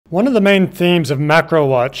One of the main themes of Macro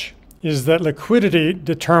Watch is that liquidity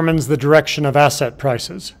determines the direction of asset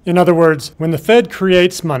prices. In other words, when the Fed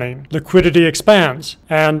creates money, liquidity expands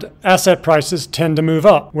and asset prices tend to move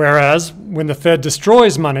up, whereas when the Fed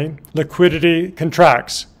destroys money, liquidity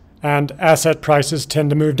contracts and asset prices tend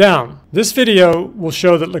to move down. This video will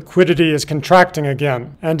show that liquidity is contracting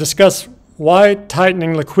again and discuss why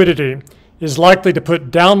tightening liquidity is likely to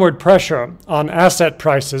put downward pressure on asset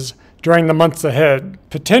prices during the months ahead,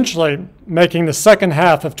 potentially making the second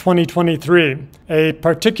half of 2023 a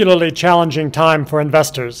particularly challenging time for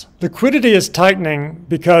investors. Liquidity is tightening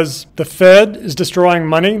because the Fed is destroying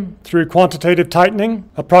money through quantitative tightening,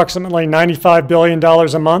 approximately $95 billion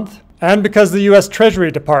a month, and because the US Treasury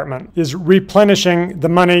Department is replenishing the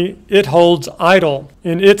money it holds idle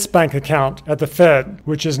in its bank account at the Fed,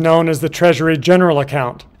 which is known as the Treasury General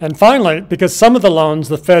Account. And finally, because some of the loans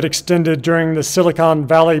the Fed extended during the Silicon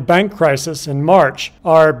Valley bank crisis in March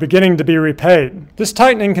are beginning to be repaid. This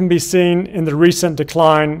tightening can be seen in the recent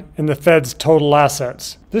decline in the Fed's total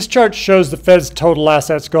assets. This chart shows the Fed's total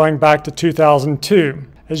assets going back to 2002.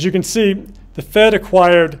 As you can see, the Fed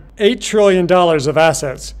acquired $8 trillion of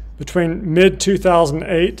assets between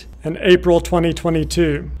mid-2008 and April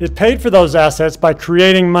 2022. It paid for those assets by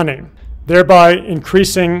creating money, thereby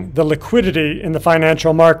increasing the liquidity in the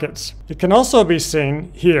financial markets. It can also be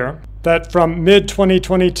seen here that from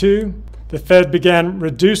mid-2022, the Fed began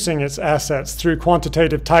reducing its assets through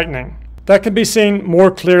quantitative tightening. That can be seen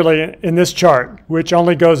more clearly in this chart, which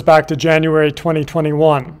only goes back to January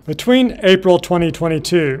 2021. Between April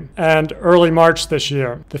 2022 and early March this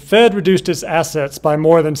year, the Fed reduced its assets by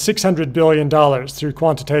more than $600 billion through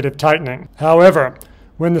quantitative tightening. However,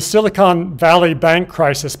 when the Silicon Valley bank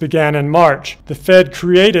crisis began in March, the Fed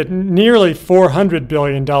created nearly $400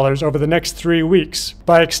 billion over the next 3 weeks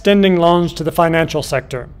by extending loans to the financial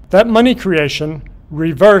sector. That money creation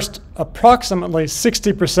reversed approximately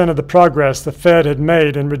 60% of the progress the Fed had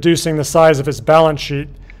made in reducing the size of its balance sheet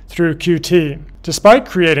through QT. Despite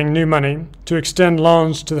creating new money to extend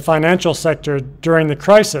loans to the financial sector during the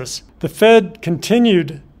crisis, the Fed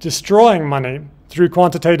continued destroying money through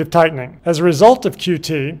quantitative tightening. As a result of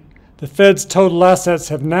QT, the Fed's total assets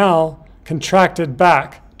have now contracted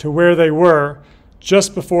back to where they were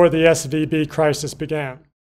just before the SVB crisis began.